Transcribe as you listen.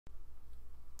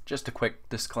Just a quick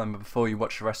disclaimer before you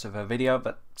watch the rest of our video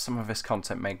that some of this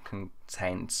content may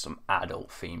contain some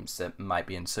adult themes that might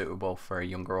be unsuitable for a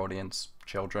younger audience,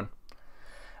 children.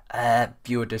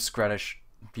 Viewer discretion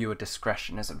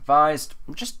is advised.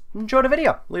 Just enjoy the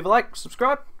video. Leave a like,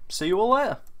 subscribe. See you all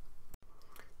later.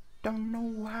 Don't know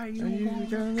why you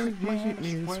wanna treat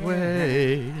me this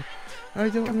way. I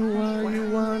don't know why you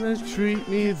wanna treat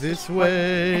me this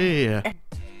way.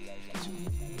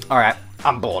 Alright,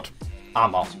 I'm bored.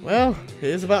 I'm off. Well, it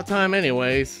is about time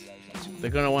anyways. They're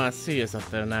gonna wanna see us up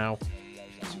there now.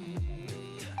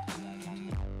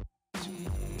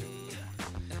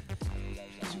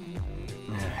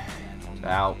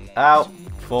 Ow, ow,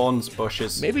 thorns,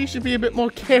 bushes. Maybe you should be a bit more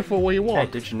careful where you walk. Hey,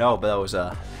 did you know there was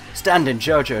a stand in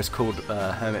JoJo's called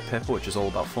Hermit Pippa, which is all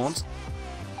about thorns?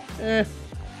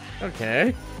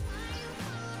 Okay.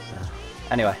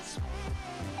 Anyway.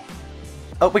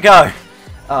 Up we go!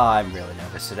 Oh, I'm really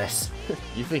nervous for this.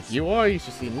 You think you are? You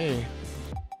should see me.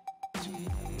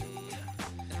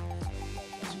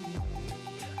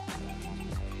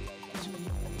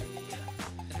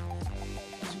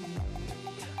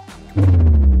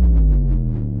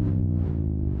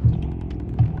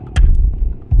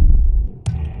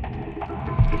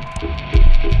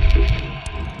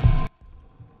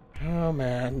 Oh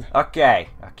man. Okay.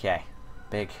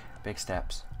 Big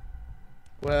steps.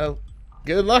 Well,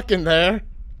 good luck in there,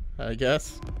 I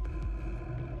guess.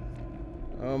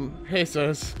 Hey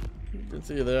sirs. You can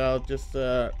see there, I'll just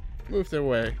move their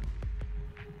way.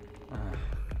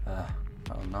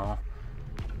 Oh no.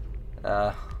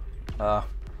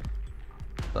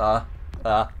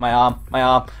 My arm!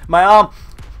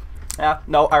 Yeah,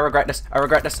 no, I regret this.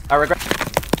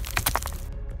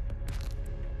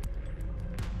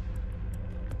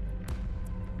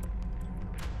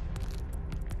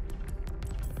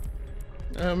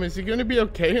 Is he gonna be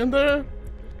okay in there?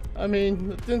 I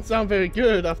mean, it didn't sound very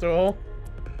good after all.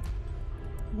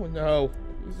 Oh no.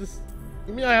 Is this...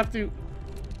 You mean I have to...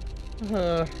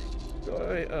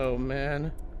 Sorry. Oh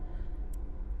man.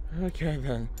 Okay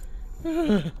then.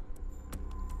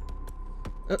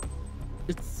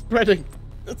 It's spreading.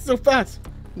 It's so fast.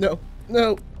 No.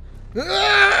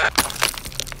 Ah!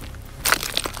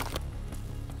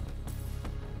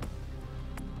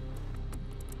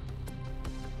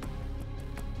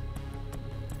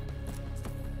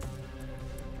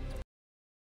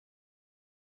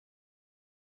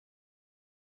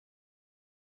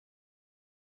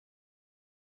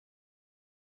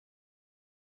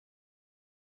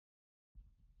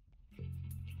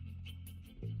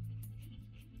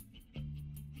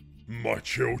 My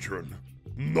children,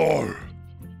 no!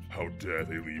 How dare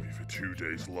they leave you for 2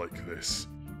 days like this?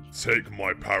 Take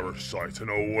my parasite and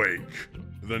awake,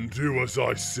 then do as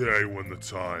I say when the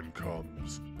time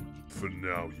comes. For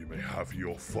now you may have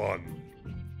your fun.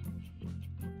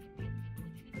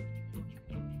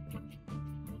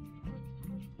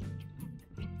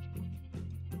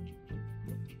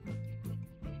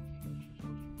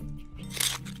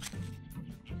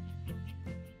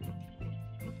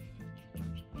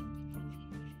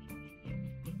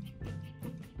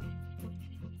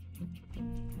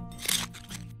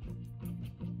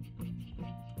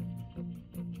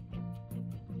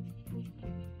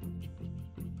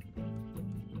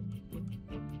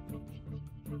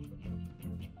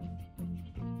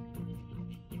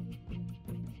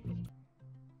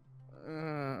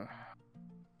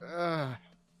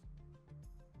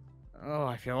 Oh,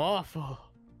 I feel awful.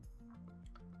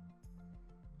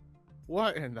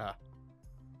 What in the...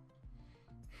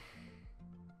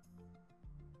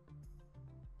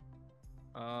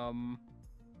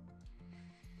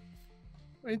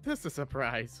 Ain't this a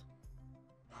surprise?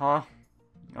 Huh?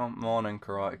 Oh, morning,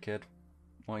 Karate Kid.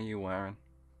 What are you wearing?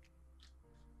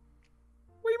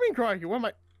 What do you mean, Karate? What am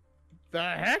I... The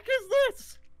heck is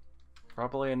this?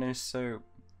 Probably a new suit.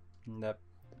 The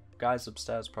guys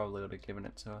upstairs probably would have given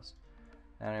it to us.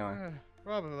 Anyway.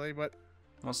 Probably, but...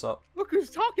 What's up? Look who's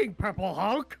talking, Purple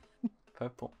Hulk!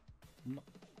 Purple?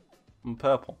 I'm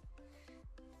purple.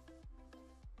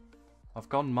 I've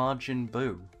gone Margin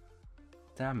Boo.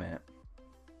 Damn it.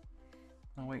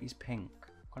 Oh wait, he's pink.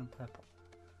 I've gone purple.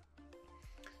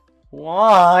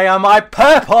 Why am I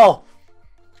purple?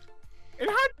 And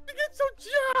how did you get so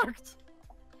jacked?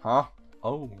 Huh?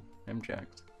 Oh, I'm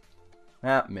jacked.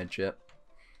 Ah, midget.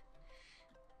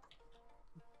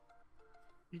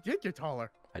 You did get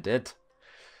taller. I did.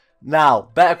 Now,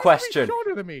 better question.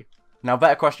 Shorter than me. Now,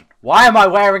 better question. Why am I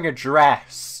wearing a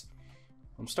dress?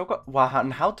 I'm still got... Wow,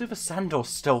 and how do the sandals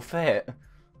still fit?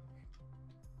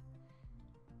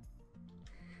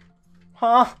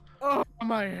 Huh? Oh,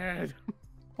 my head.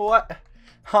 What?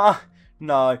 Huh?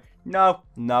 No. no,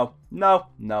 no, no,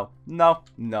 no, no,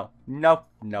 no, no,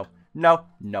 no, no,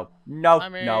 no, no, I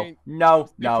mean, no, no,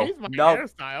 no, It changed my no.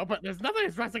 hairstyle, but there's nothing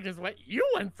as drastic as what you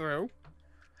went through.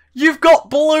 You've got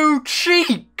blue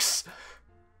cheeks!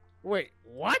 Wait,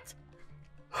 what?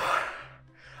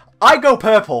 I go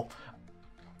purple.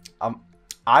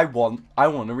 I want a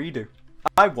redo.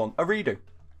 I want a redo.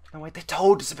 No wait, they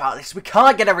told us about this. We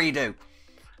can't get a redo.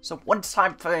 It's a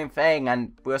one-time thing,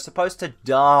 and we're supposed to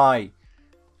die.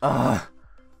 Ugh.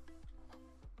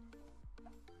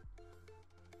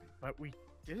 But we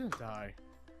didn't die.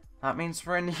 That means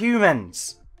we're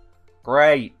Inhumans.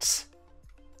 Great.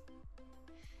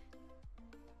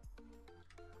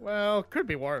 Well, could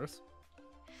be worse.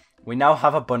 We now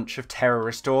have a bunch of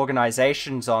terrorist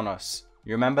organizations on us.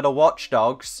 You remember the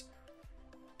Watchdogs?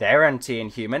 They're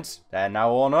anti-Inhumans. They're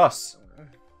now on us.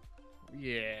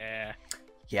 Yeah.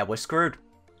 Yeah, we're screwed.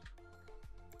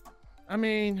 I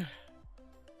mean,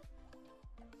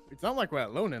 it's not like we're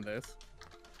alone in this.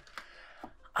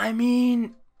 I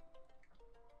mean,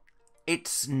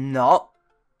 it's not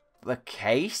the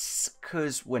case,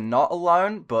 because we're not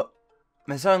alone, but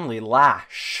there's only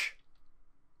Lash.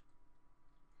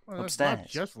 Well, Upstairs.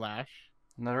 It's not just Lash.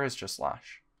 No, there is just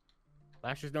Lash.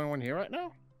 Lash is the only one here right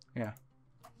now? Yeah.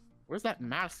 Where's that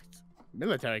masked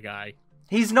military guy?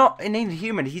 He's not an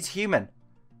Inhuman, he's human.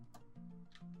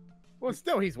 Well,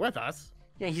 still, he's with us.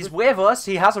 Yeah, he's with us,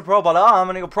 he has a robot arm,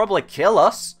 and he'll probably kill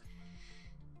us.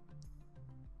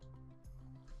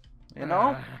 You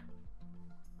know?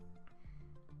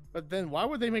 But then why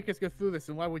would they make us go through this,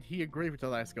 and why would he agree to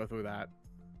let us go through that?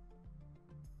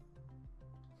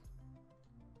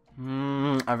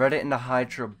 I read it in the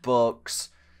Hydra books.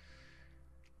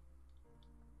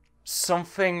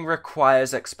 Something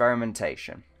requires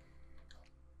experimentation.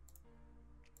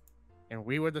 And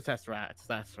we were the test rats,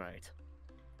 that's right.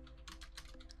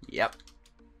 Yep.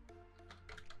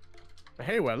 But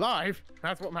hey, we're alive.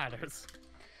 That's what matters.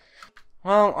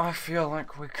 Well, I feel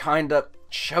like we kinda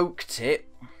choked it.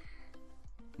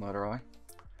 Literally.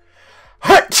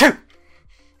 Achoo!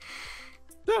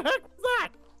 The heck was that?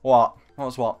 What? What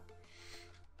was what?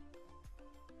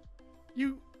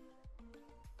 You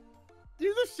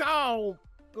just saw a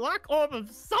black orb of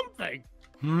something.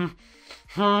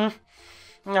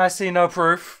 I see no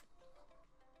proof.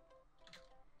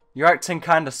 You're acting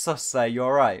kinda sus there, you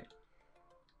alright?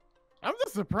 I'm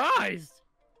just surprised.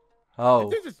 Oh.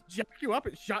 Did they just jack you up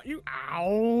and shot you?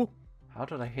 Ow. How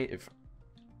did I hit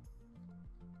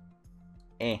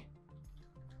it?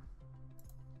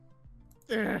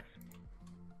 Ugh.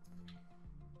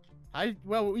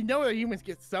 Well, we know that humans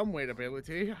get some weight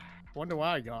ability. Wonder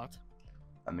why I got.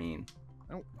 I mean,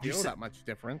 I don't You feel said- that much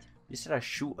different. you said I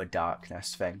shoot a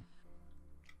darkness thing.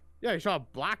 Yeah, you saw a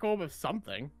black orb of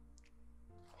something.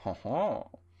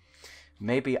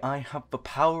 Maybe I have the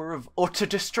power of utter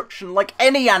destruction like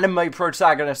any anime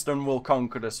protagonist and will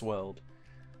conquer this world.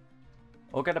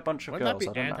 Or get a bunch of Wouldn't that girls,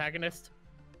 I be don't know. antagonist?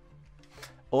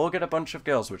 Or get a bunch of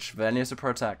girls, which then is a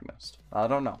protagonist. I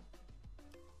don't know.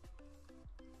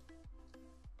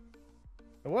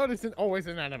 The world isn't always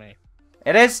an anime.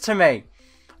 It is to me.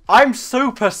 I'm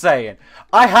Super Saiyan.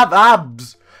 I have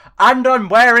abs. And I'm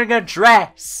wearing a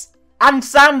dress. And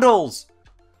sandals.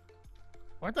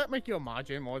 Wouldn't that make you a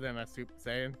Majin more than a Super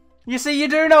Saiyan? You see, you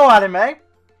do know anime.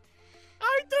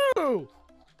 I do!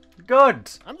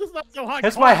 Good. I'm just not so hardcore.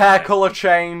 Has my hair about it. colour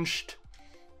changed?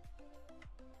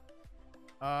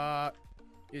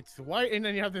 It's white and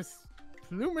then you have this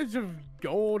plumage of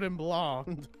gold and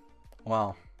blonde.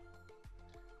 Wow.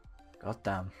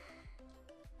 Goddamn.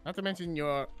 Not to mention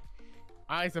your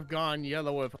eyes have gone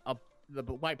yellow with the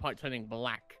white part turning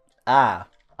black. Ah,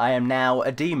 I am now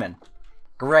a demon.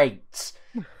 Great.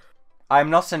 I am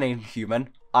not an inhuman.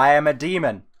 I am a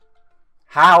demon.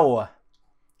 How?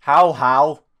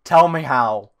 How? Tell me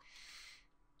how.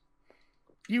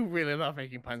 You really love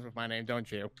making puns with my name, don't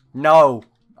you? No.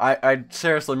 I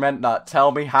seriously meant that.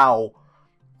 Tell me how.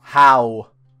 How?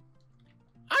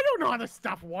 I don't know how this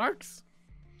stuff works.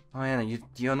 Oh yeah,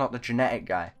 you're not the genetic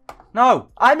guy. No,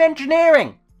 I'm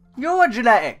engineering. You're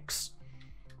genetics.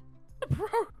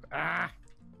 Ah,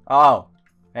 Oh.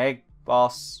 Hey,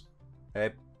 boss.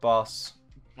 Hey, boss.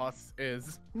 boss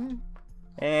is.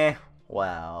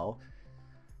 Well.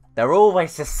 They're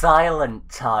always the silent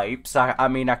types. I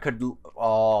mean, I could...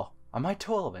 Oh. Am I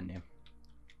taller than you?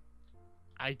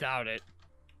 I doubt it.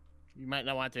 You might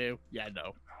not want to. Yeah, no.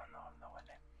 Oh, no, I'm nowhere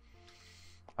near.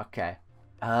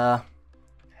 Okay.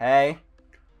 Hey.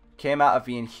 Came out of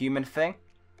the Inhuman thing.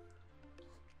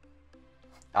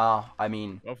 I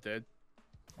mean... Both did.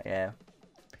 Yeah.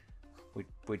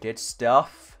 We did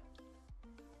stuff.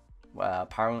 Well,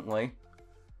 apparently.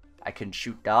 I can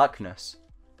shoot darkness.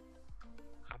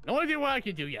 I have no idea what I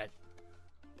can do yet.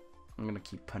 I'm gonna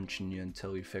keep punching you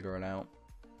until you figure it out.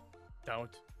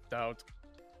 Don't.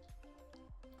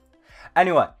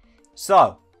 Anyway,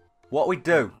 so, what we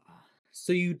do?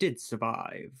 So you did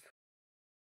survive.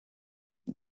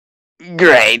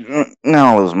 Great.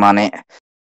 All this money.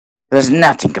 There's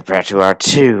nothing compared to our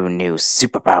two new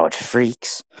superpowered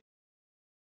freaks.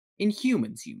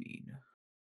 Inhumans, you mean?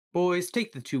 Boys,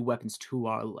 take the 2 weapons to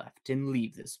our left and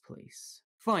leave this place.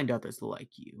 Find others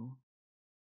like you.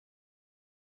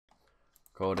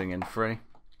 Recording in 3,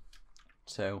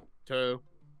 2, 2,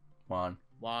 1,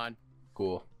 1.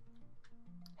 go.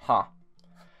 Huh.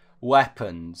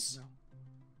 Weapons.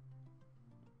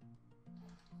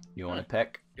 You want to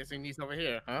pick? Guessing these over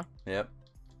here, huh? Yep.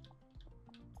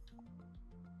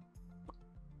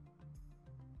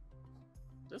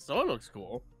 This sword looks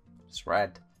cool. It's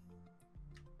red.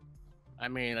 I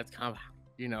mean, that's kind of,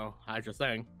 you know, Hydra's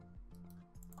thing.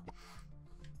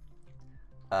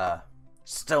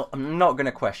 Still, I'm not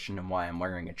gonna question why I'm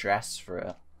wearing a dress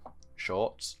for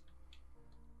shorts.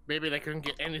 Maybe they couldn't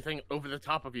get anything over the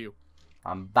top of you.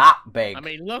 I'm that big. I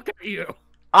mean, look at you.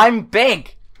 I'm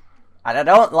big! And I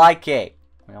don't like it.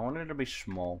 I want it to be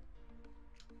small.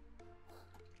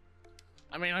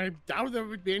 I mean, I doubt there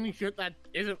would be any shit that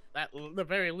isn't, at the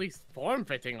very least,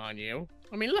 form-fitting on you.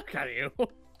 I mean, look at you.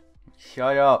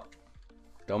 Shut up.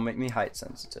 Don't make me height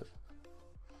sensitive.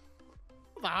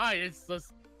 The height is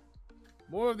just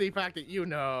more of the fact that you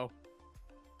know.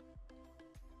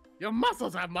 Your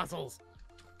muscles have muscles.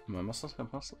 My muscles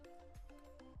have muscle.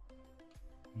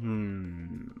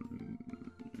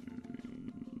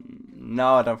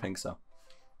 No, I don't think so.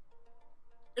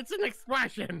 It's an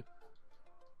expression.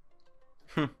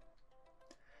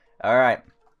 Alright.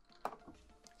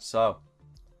 So.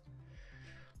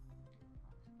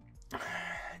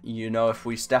 You know, if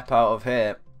we step out of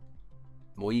here,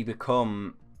 we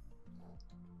become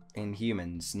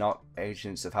Inhumans, not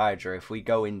agents of Hydra. If we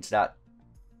go into that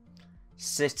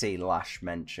city Lash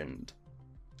mentioned,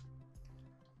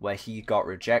 where he got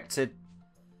rejected.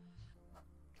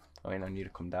 I mean, I need to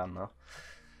come down though.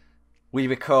 We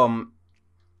become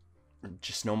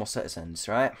just normal citizens,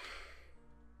 right?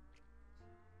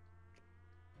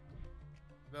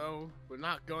 No, we're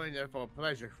not going there for a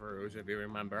pleasure cruise, if you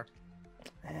remember.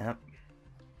 Yep.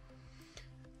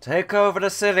 Take over the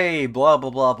city, blah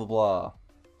blah blah blah blah.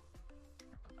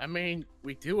 I mean,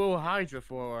 we do owe Hydra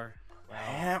for, well,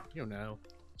 Yep. you know.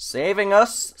 Saving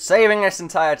this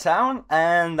entire town,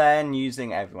 and then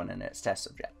using everyone in its test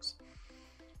subjects.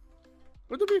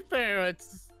 But to be fair,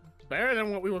 it's better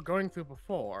than what we were going through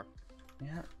before.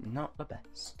 Yeah, not the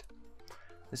best.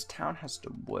 This town has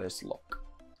the worst luck.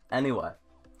 Anyway.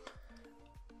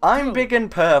 I'm big in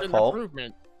It's an purple.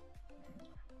 improvement.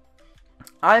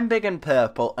 I'm big in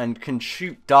purple and can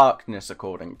shoot darkness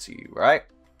according to you, right?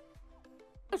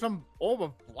 Some orb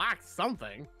of black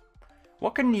something.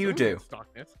 What can you do?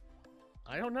 Darkness.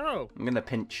 I don't know. I'm gonna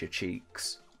pinch your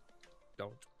cheeks.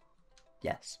 Don't.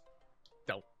 Yes.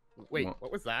 Don't. Wait,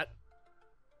 what was that?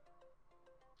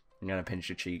 I'm gonna pinch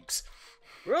your cheeks.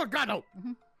 Oh god, no!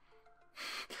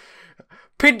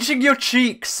 Pinching your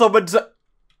cheeks summons a...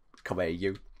 Come here,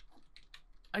 you.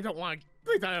 I don't want to.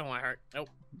 Please, I don't want to hurt. Nope.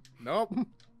 Nope.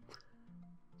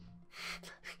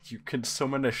 You can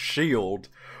summon a shield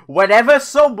whenever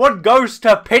someone goes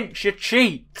to pinch your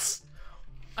cheeks.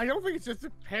 I don't think it's just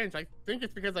a pinch. I think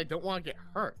it's because I don't want to get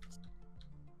hurt.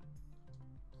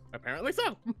 Apparently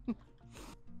so.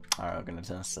 Alright, I'm gonna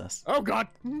test this. Oh god.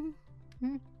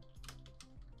 No,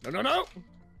 no, no.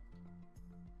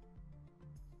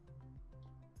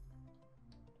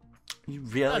 You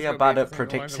really That's are bad okay, at doesn't go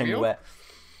on the predicting wheel. where...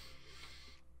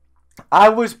 I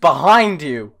was behind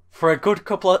you for a good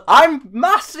couple of... I'm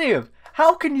massive!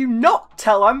 How can you not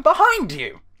tell I'm behind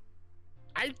you?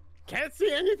 I can't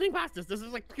see anything past this. This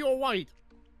is like pure white.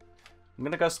 I'm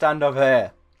gonna go stand over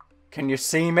here. Can you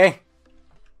see me?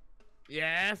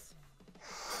 Yes.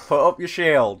 Put up your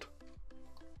shield.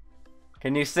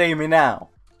 Can you see me now?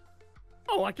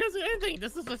 Oh, I can't see anything.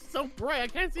 This is just so bright. I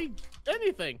can't see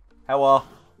anything. Hello.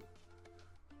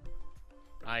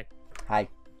 Hi. Hi.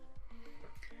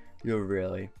 You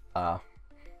really are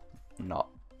not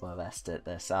the best at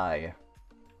this, are you?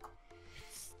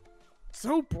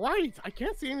 So bright. I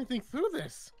can't see anything through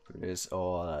this. It is.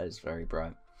 Oh, that is very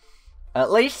bright.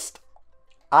 At least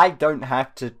I don't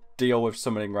have to deal with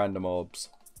summoning random orbs.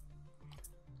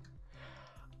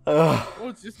 Ugh. Well,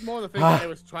 it's just more the thing that I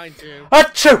was trying to.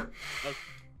 Achoo! Okay.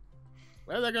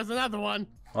 Well, there goes another one.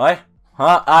 What?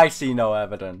 Huh? I see no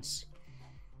evidence.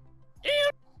 Ew!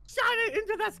 Shot it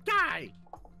into the sky.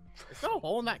 Is there a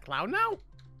hole in that cloud now?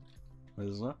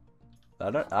 Is it?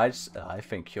 I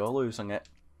think you're losing it.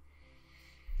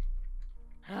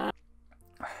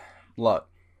 Look.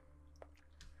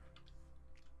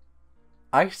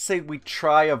 I say we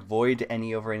try avoid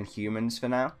any other Inhumans for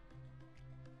now.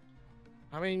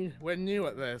 I mean, we're new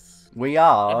at this. We If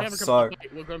are, we ever come so... to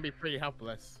fight, we're going to be pretty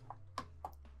helpless.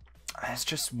 There's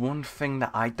just one thing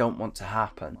that I don't want to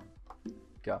happen.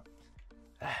 Go.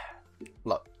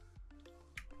 Look.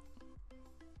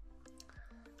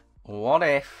 What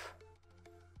if...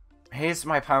 Here's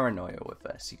my paranoia with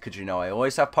this. Because, you know, I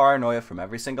always have paranoia from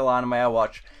every single anime I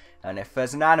watch. And if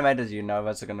there's an anime, as you know,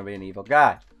 there's going to be an evil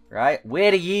guy. Right?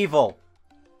 We're the evil.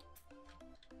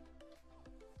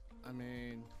 I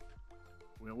mean...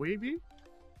 Will we be?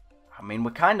 I mean,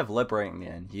 we're kind of liberating the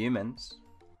Inhumans.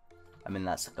 I mean,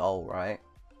 that's the goal, right?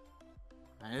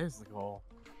 That is the goal.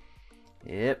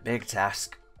 Yep, big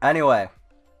task. Anyway.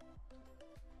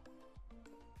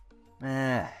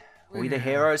 We the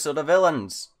heroes or the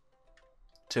villains?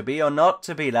 To be or not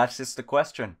to be, that's just the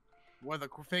question. Well, the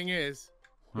thing is,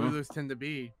 who those tend to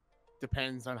be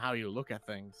depends on how you look at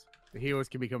things. The heroes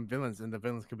can become villains, and the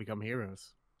villains can become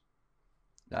heroes.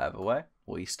 Either way,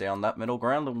 we stay on that middle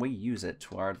ground and we use it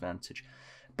to our advantage.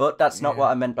 But that's not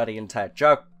what I meant by the entire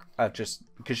joke. Just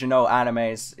because, you know,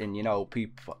 animes and, you know,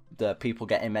 the people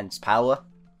get immense power.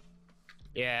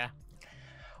 Yeah.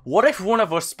 What if one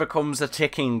of us becomes a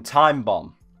ticking time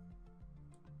bomb?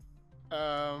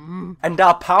 And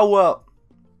our power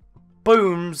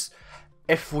booms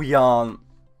if we aren't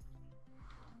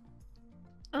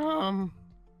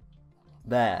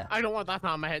there. I don't want that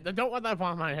on my head. I don't want that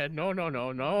on my head. No, no,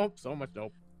 no, no. So much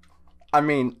dope. I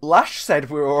mean, Lash said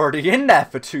we were already in there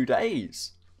for 2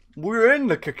 days. We were in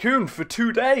the cocoon for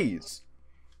 2 days.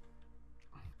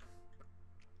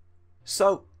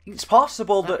 So, it's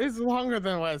possible that... It's longer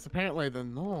than what is apparently the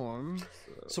norm.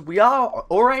 So we are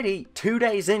already 2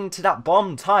 days into that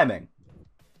bomb timing.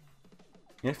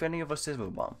 If any of us is a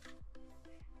bomb.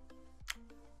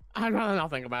 I'd rather not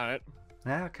think about it.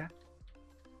 Yeah, okay.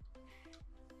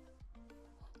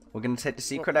 We're going to take the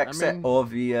secret Well, I exit mean- or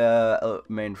the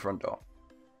main front door.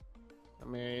 I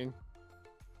mean...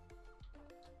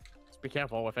 Just be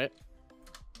careful with it.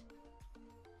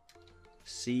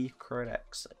 Secret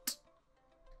exit.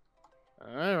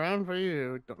 Alright, round for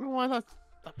you. Don't know why that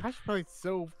patch play's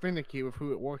so finicky with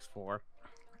who it works for.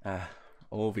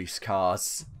 All these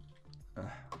cars.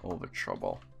 All the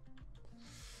trouble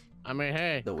I mean,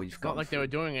 hey, that we've it's got. not like they were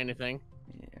doing anything.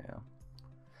 Yeah.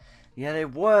 Yeah, they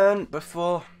weren't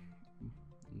before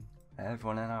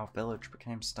everyone in our village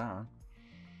became stone.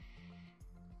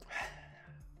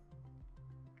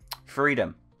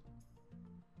 Freedom.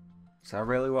 Is that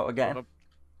really what we're getting?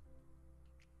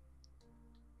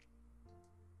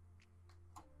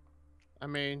 I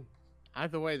mean,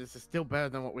 either way, this is still better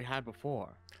than what we had before.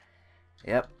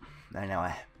 Yep.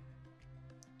 Anyway.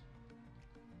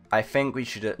 I think we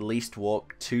should at least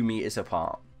walk 2 meters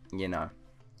apart, you know,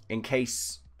 in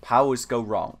case powers go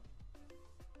wrong.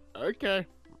 Okay,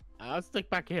 I'll stick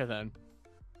back here then.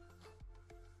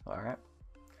 Alright.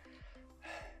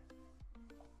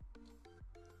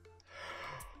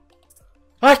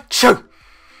 Achoo!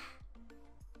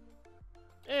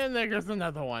 And there goes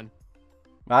another one.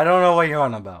 I don't know what you're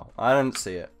on about. I didn't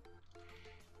see it.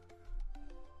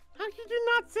 How could you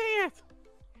not see it?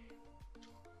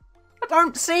 I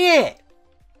don't see it!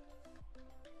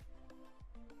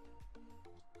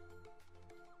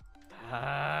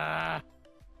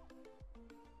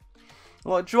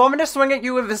 Well, do you want me to swing at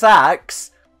you with this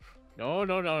axe? No,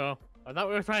 no, no, no. I thought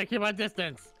we were trying to keep our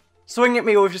distance. Swing at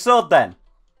me with your sword then.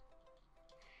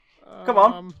 Come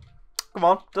on. Come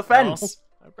on. Defense.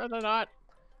 No, I'd rather not.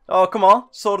 Oh, come on.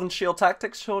 Sword and shield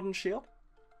tactics. Sword and shield.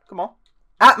 Come on.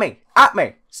 At me. At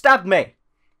me. Stab me.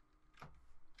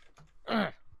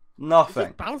 It Nothing.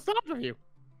 just bounced off of you.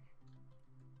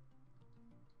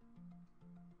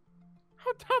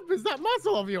 How tough is that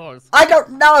muscle of yours? I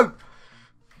don't know.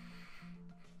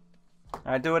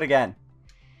 Alright, do it again.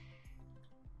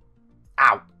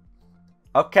 Ow.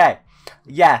 Okay.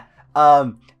 Yeah.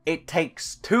 It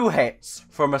takes 2 hits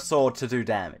from a sword to do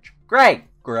damage. Great.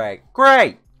 Great.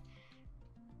 Great.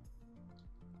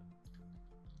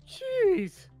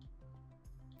 Jeez.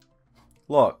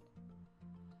 Look.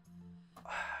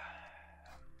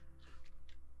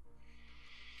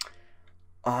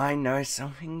 I know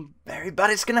something very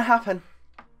bad is gonna happen.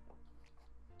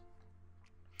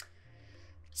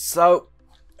 So,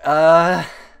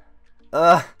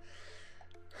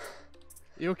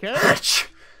 You okay?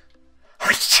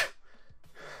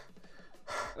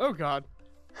 Oh god.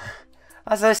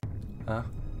 As I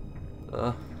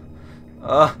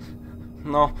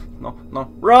No, no,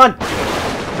 no. Run!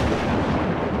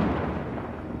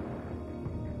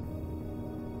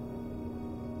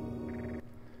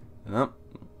 Yep.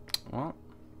 Well,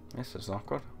 this is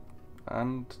awkward.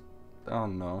 And... oh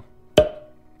no.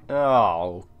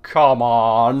 Oh, come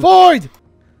on! Void!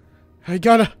 I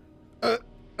gotta...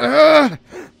 I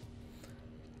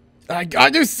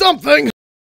gotta do something!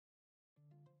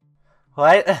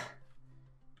 What?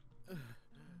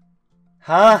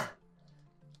 Huh?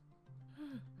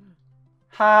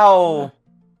 How?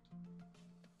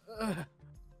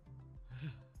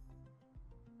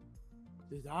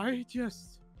 Did I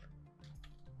just...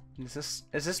 Is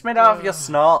this made out of your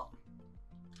snot?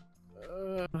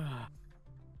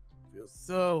 Feel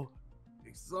so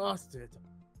exhausted.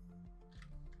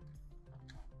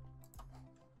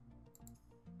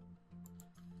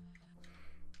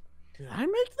 Did I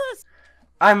make this?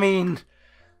 I mean...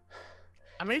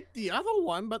 I made the other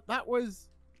one, but that was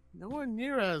nowhere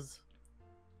near as...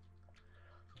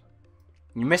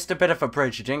 you missed a bit of a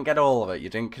bridge. You didn't get all of it. You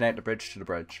didn't connect the bridge to the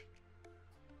bridge.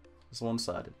 It's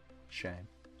one-sided. Shame.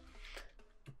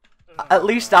 At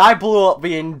least I blew up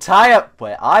the entire...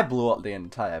 wait, I blew up the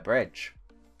entire bridge.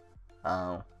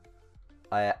 Oh.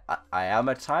 I am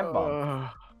a time bomb.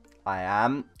 I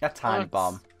am a time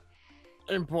bomb.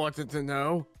 Important to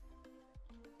know.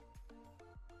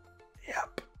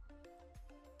 Yep.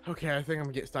 Okay, I think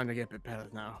I'm starting to get a bit better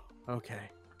now. Okay.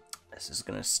 This is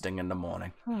gonna sting in the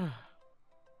morning. How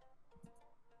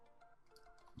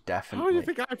Definitely. do you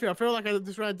think I feel? I feel like I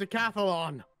just ran a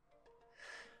decathlon.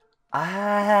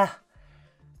 I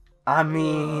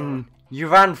mean, you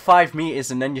ran 5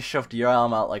 meters and then you shoved your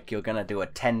arm out like you're gonna do a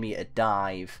 10-meter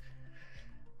dive.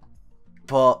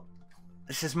 But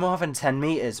this is more than 10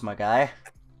 meters, my guy.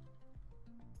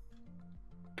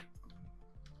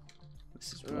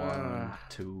 This is 1,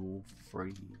 2,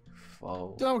 3,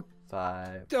 4,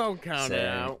 5, Don't count it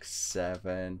out. 6,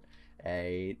 7,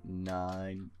 8,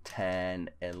 9, 10,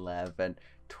 11,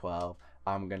 12.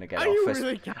 I'm gonna get Are off you this.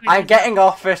 really counting I'm this getting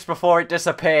off this before it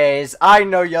disappears. I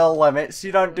know your limits.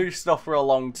 You don't do stuff for a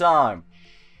long time.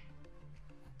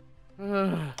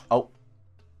 Oh.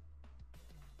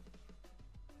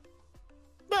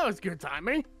 That was good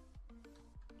timing.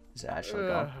 Is it actually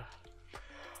gone?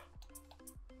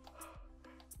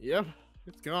 Yep,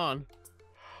 it's gone.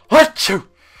 Achoo!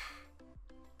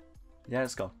 Yeah,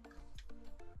 it's gone.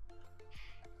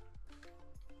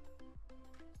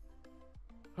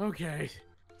 Okay,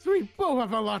 so we both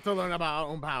have a lot to learn about our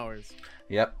own powers.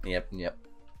 Yep. I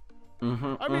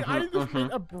mean, I just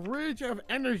made a bridge of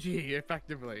energy,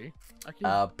 effectively. I can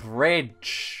A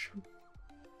bridge.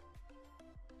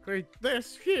 create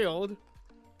this shield,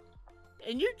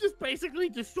 and you just basically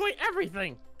destroy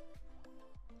everything.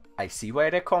 I see why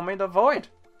they call me the Void.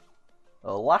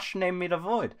 The Lash named me the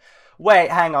Void. Wait,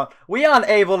 hang on. We aren't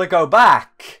able to go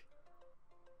back.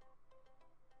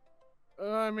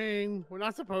 I mean, we're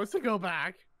not supposed to go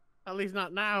back. At least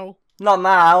not now. Not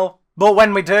now. But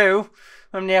when we do,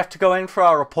 then you have to go in for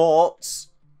our reports.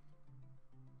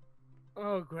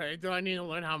 Oh, great. Do I need to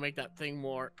learn how to make that thing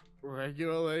more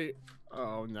regularly?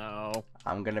 Oh, no.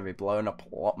 I'm going to be blowing up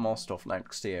a lot more stuff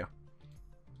next to you.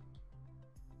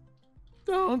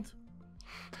 Don't.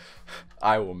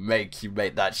 I will make you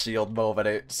make that shield more than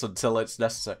it's until it's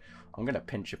necessary. I'm gonna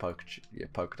pinch your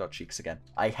polka dot cheeks again.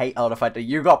 I hate how the fact that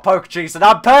you got polka cheeks and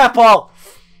I'm purple!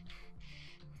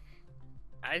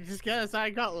 I just guess I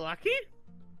got lucky?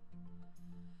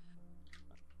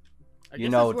 You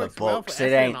know the books,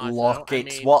 it ain't luck, though.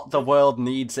 it's what the world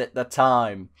needs at the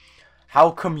time.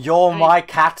 How come you're my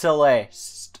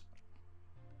catalyst?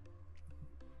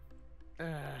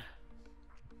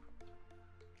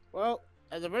 Well,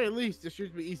 at the very least, it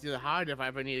should be easy to hide if I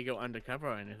ever need to go undercover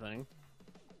or anything.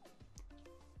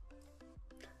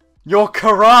 You're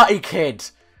Karate Kid!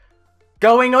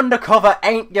 Going undercover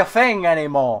ain't your thing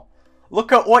anymore.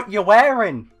 Look at what you're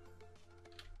wearing.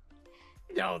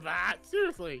 You know that.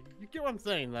 Seriously. You get what I'm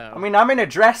saying, though. I mean, I'm in a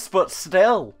dress, but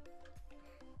still.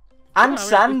 And Yeah, I mean, it's just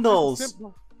sandals.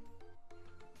 simple.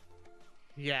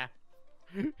 Yeah.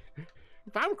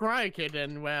 If I'm Karate Kid,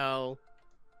 then, well...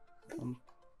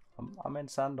 I'm in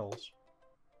sandals.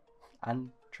 And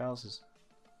trousers.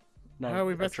 No, Oh,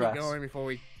 we a best dress. get going before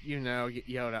we, get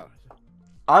yelled out.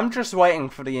 I'm just waiting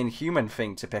for the Inhuman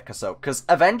thing to pick us up, because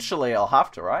eventually I'll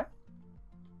have to, right?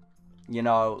 You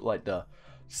know, like the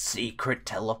secret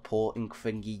teleporting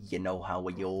thingy, you know how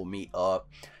we all meet up.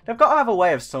 They've got to have a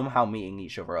way of somehow meeting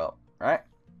each other up, right?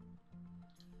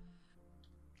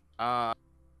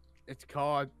 It's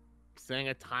called saying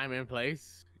a time and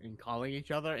place and calling each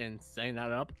other and setting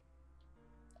that up.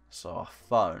 So a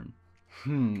phone.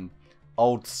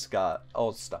 Old skirt.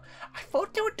 Old stuff. I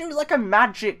thought they would do like a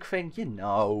magic thing, you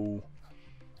know.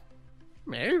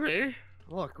 Maybe.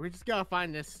 Look, we just gotta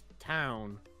find this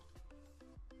town.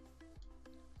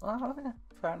 Oh, yeah,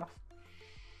 fair enough.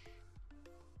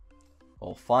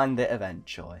 We'll find it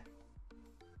eventually.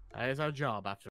 That is our job, after